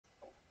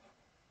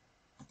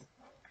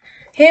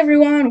Hey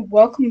everyone,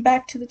 welcome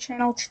back to the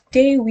channel.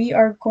 Today we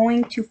are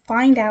going to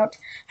find out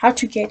how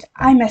to get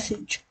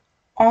iMessage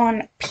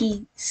on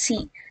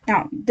PC.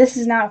 Now, this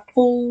is not a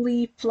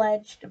fully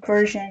fledged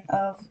version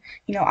of,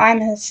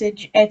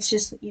 iMessage. It's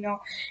just, you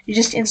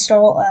just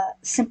install a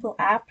simple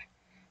app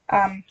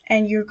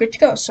and you're good to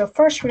go. So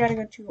first we gotta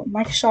go to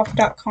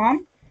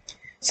Microsoft.com.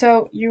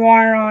 So you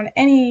are on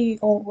any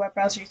old web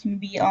browser. You can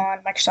be on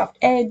Microsoft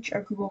Edge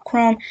or Google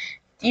Chrome.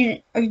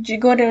 You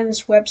go to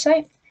this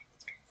website.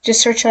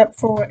 Just search up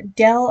for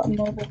Dell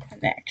Mobile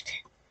Connect.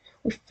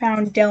 We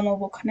found Dell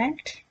Mobile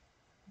Connect.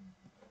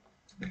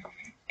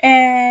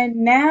 And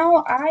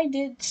now I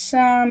did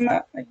some,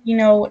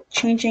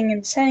 changing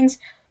in settings,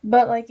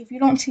 but like if you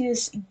don't see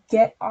this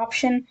get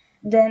option,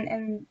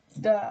 then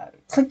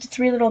click the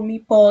three little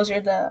meatballs or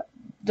the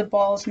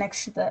balls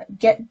next to the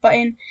get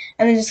button,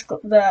 and then just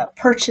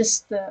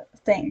purchase the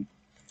thing.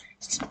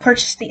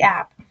 Purchase the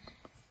app.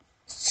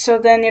 So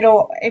then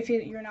if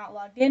you're not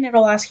logged in,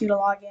 it'll ask you to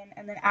log in,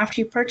 and then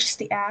after you purchase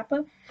the app,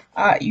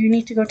 you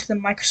need to go to the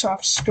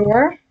Microsoft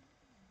Store.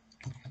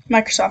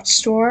 Microsoft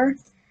Store.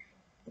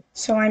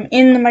 So I'm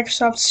in the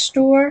Microsoft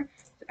Store,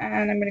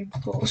 and I'm gonna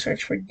go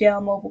search for Dell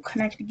Mobile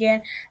Connect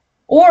again,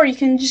 or you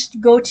can just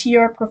go to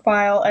your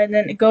profile and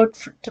then go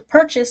to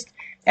purchase,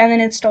 and then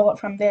install it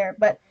from there.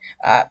 But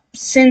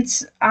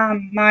since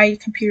my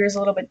computer is a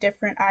little bit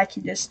different, I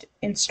can just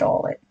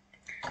install it.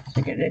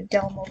 So go to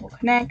Dell Mobile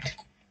Connect.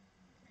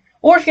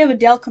 Or if you have a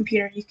Dell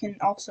computer, you can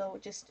also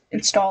just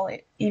install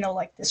it,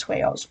 like this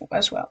way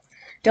as well.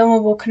 Dell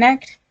Mobile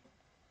Connect.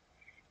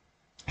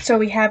 So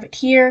we have it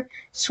here.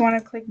 Just want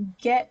to click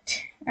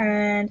Get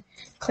and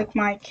click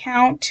My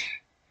Account.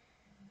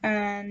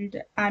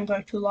 And I'm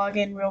going to log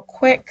in real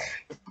quick.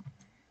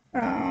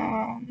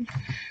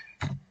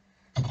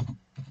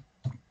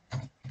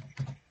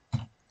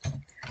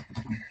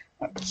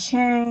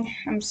 Okay,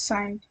 I'm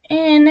signed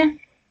in.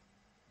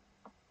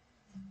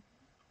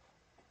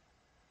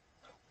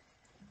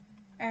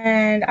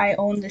 And I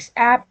own this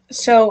app.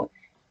 So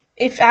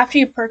if after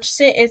you purchase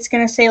it, it's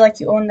gonna say like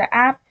you own the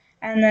app,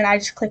 and then I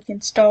just click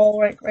install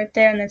right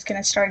there, and then it's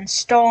gonna start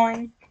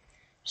installing.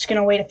 Just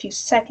gonna wait a few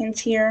seconds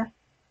here.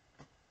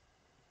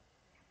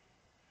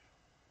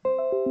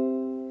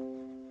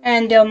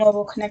 And Dell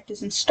Mobile Connect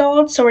is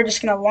installed, so we're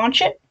just gonna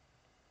launch it.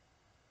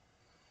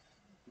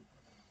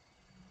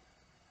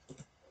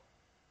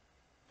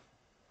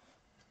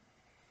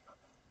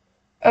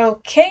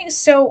 Okay,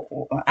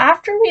 so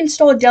after we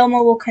install Dell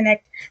Mobile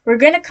Connect, we're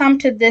going to come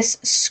to this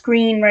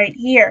screen right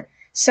here.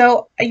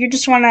 So you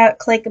just want to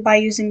click by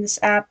using this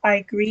app, I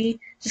agree,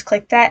 just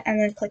click that and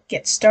then click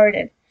get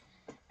started.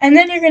 And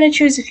then you're going to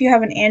choose if you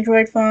have an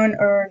Android phone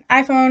or an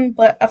iPhone,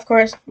 but of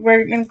course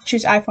we're going to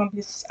choose iPhone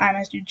because it's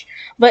iMessage.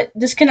 But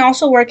this can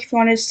also work if you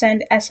want to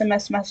send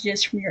SMS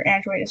messages from your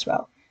Android as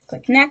well.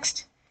 Click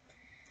next.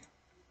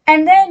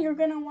 And then you're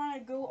going to want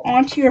to go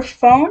onto your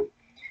phone,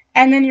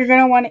 and then you're going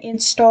to want to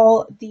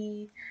install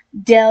the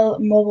Dell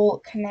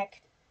Mobile Connect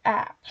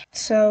app.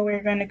 So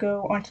we're going to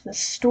go onto the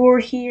store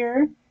here,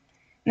 and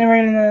then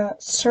we're going to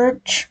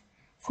search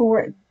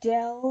for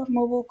Dell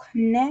Mobile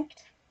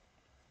Connect.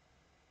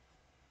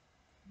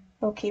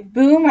 Okay,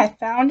 boom, I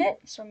found it.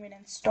 So I'm going to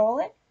install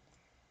it.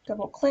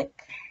 Double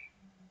click.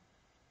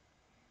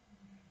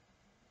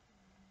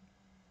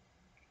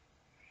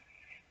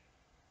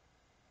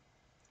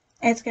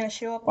 And it's going to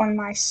show up on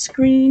my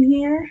screen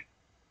here.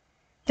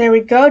 There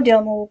we go,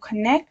 Dell Mobile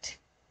Connect.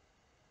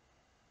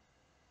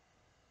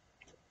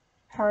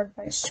 Powered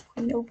by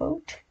Squeeno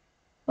Boat.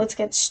 Let's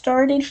get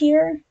started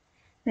here.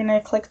 We're going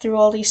to click through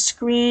all these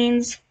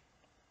screens.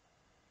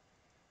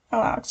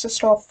 Allow access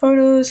to all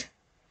photos.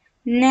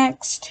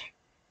 Next.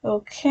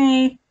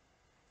 Okay.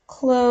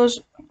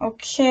 Close.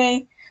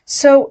 Okay.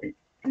 So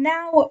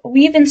now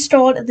we've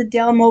installed the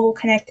Dell Mobile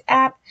Connect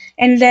app,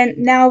 and then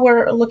now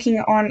we're looking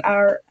on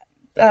our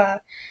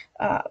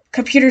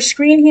computer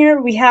screen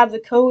here. We have the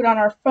code on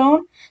our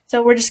phone,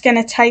 so we're just going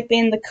to type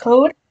in the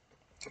code.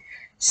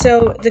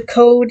 So the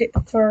code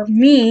for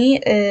me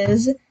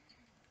is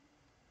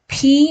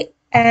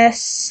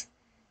PSPCCEA.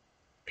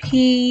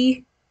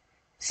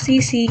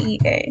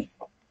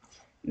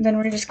 Then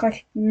we're just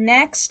click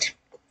next.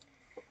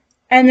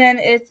 And then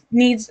it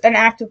needs an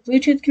active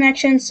Bluetooth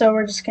connection, so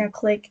we're just going to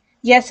click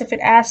yes if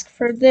it asks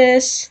for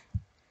this.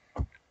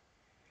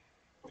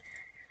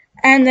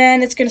 And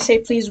then it's going to say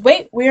please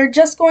wait. We are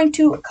just going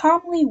to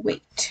calmly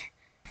wait.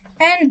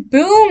 And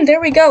boom,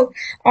 there we go.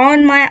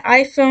 On my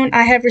iPhone,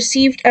 I have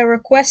received a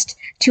request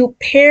to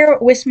pair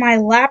with my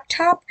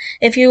laptop.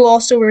 If you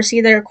also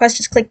receive the request,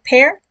 just click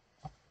pair.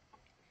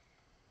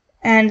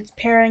 And it's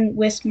pairing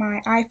with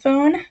my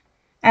iPhone.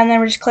 And then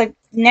we just click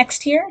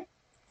next here.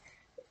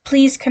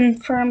 Please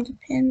confirm the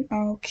PIN.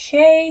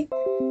 Okay.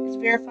 It's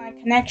verifying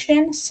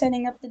connection.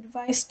 Setting up the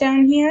device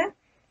down here.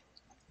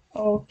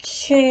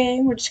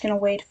 Okay, we're just going to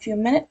wait a few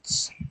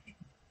minutes.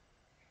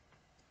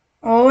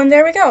 Oh, and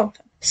there we go.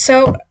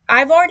 So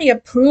I've already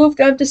approved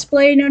of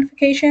display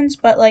notifications,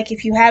 but like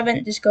if you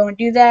haven't, just go and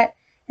do that.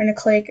 I'm going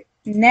to click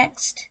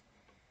next.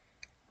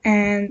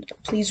 And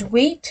please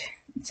wait.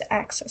 It's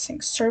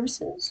accessing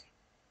services.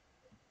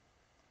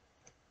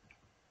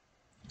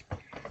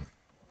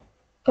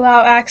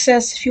 Allow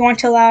access. If you want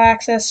to allow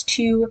access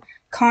to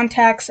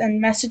contacts and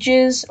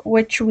messages,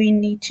 which we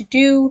need to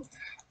do,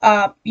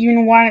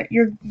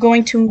 you're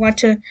going to want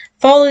to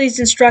follow these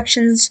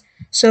instructions.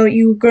 So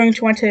you're going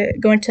to want to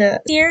go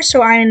into here.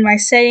 So I'm in my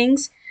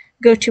settings.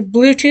 Go to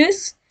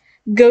Bluetooth.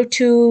 Go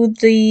to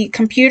the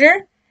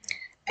computer,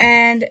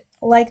 and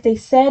like they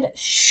said,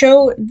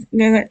 you're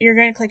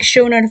going to click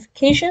Show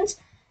Notifications,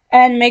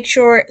 and make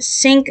sure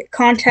Sync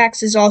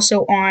Contacts is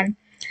also on.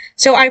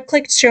 So I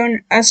clicked Show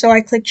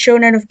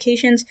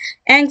Notifications,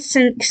 and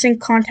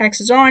sync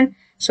Contacts is on.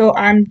 So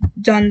I'm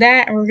done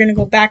that, and we're gonna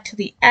go back to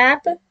the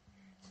app.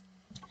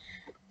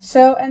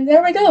 So, and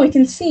there we go. We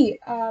can see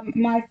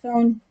my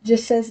phone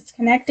just says it's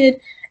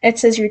connected. It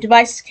says your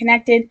device is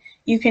connected.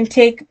 You can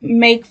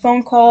make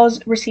phone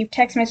calls, receive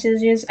text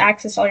messages,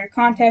 access all your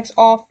contacts,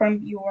 all from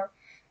your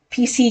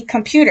PC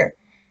computer.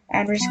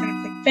 And we're just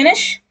gonna click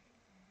Finish.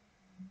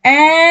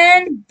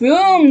 And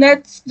boom,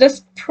 that's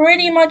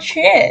pretty much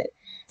it.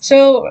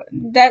 So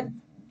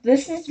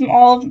this is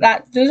all of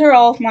that. Those are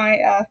all of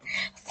my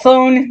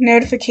phone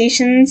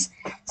notifications.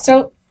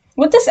 So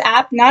with this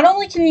app, not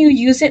only can you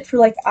use it for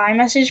like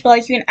iMessage, but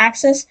like you can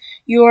access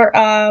your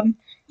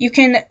you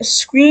can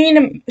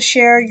screen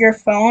share your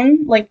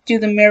phone, like do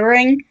the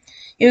mirroring.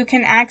 You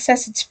can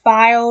access its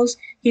files.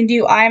 You can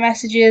do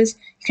iMessages.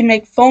 You can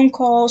make phone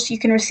calls. You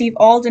can receive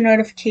all the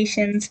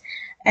notifications.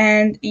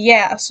 And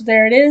yeah, so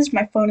there it is.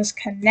 My phone is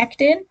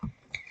connected.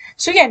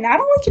 So yeah, not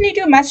only can you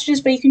do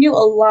messages, but you can do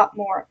a lot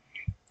more.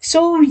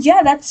 So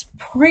yeah, that's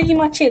pretty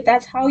much it.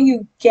 That's how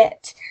you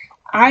get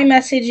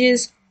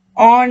iMessages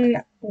on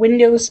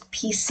Windows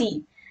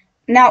PC.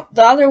 Now,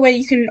 the other way,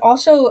 you can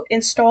also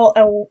install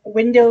a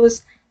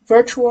Windows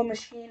virtual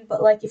machine,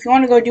 but like if you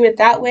want to go do it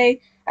that way,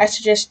 I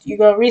suggest you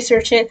go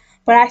research it.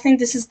 But I think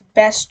this is the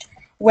best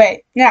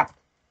way. Now,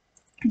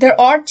 there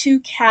are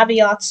two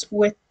caveats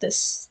with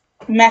this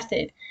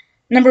method.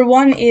 Number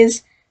one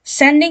is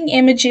sending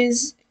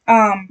images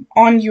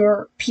on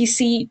your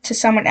PC to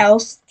someone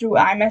else through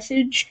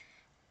iMessage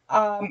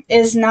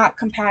is not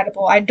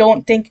compatible. I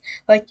don't think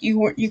like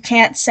you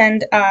can't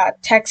send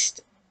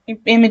text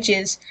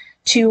images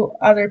to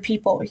other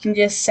people. You can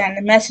just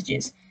send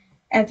messages.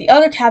 And the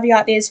other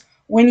caveat is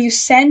when you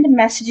send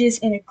messages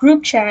in a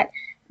group chat,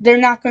 they're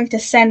not going to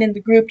send in the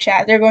group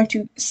chat. They're going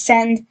to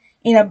send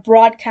in a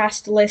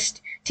broadcast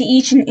list to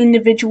each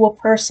individual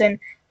person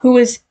who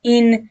is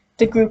in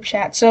the group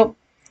chat. So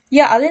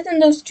yeah, other than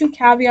those two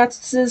caveats,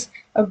 this is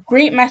a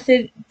great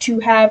method to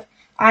have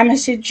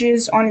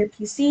iMessages on your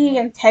PC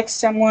and text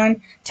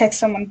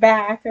someone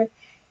back,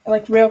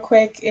 like real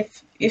quick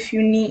if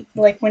you need,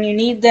 like when you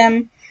need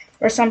them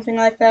or something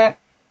like that.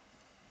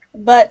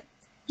 But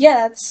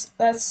yeah,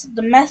 that's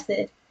the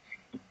method.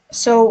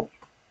 So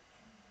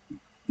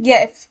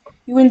yeah, if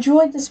you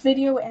enjoyed this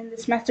video and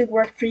this method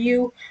worked for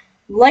you,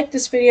 like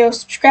this video,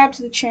 subscribe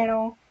to the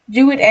channel,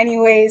 do it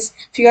anyways.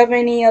 If you have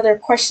any other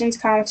questions,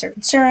 comments, or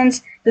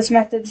concerns, this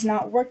method is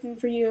not working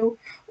for you,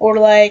 or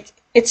like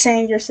it's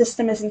saying your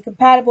system isn't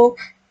compatible,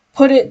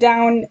 put it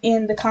down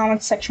in the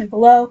comments section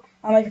below.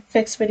 I'll make a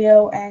fixed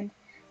video and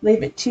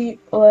leave it to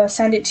you,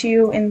 send it to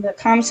you in the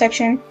comment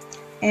section.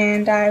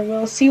 And I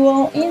will see you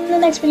all in the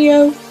next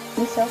video.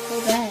 Peace out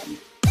for now.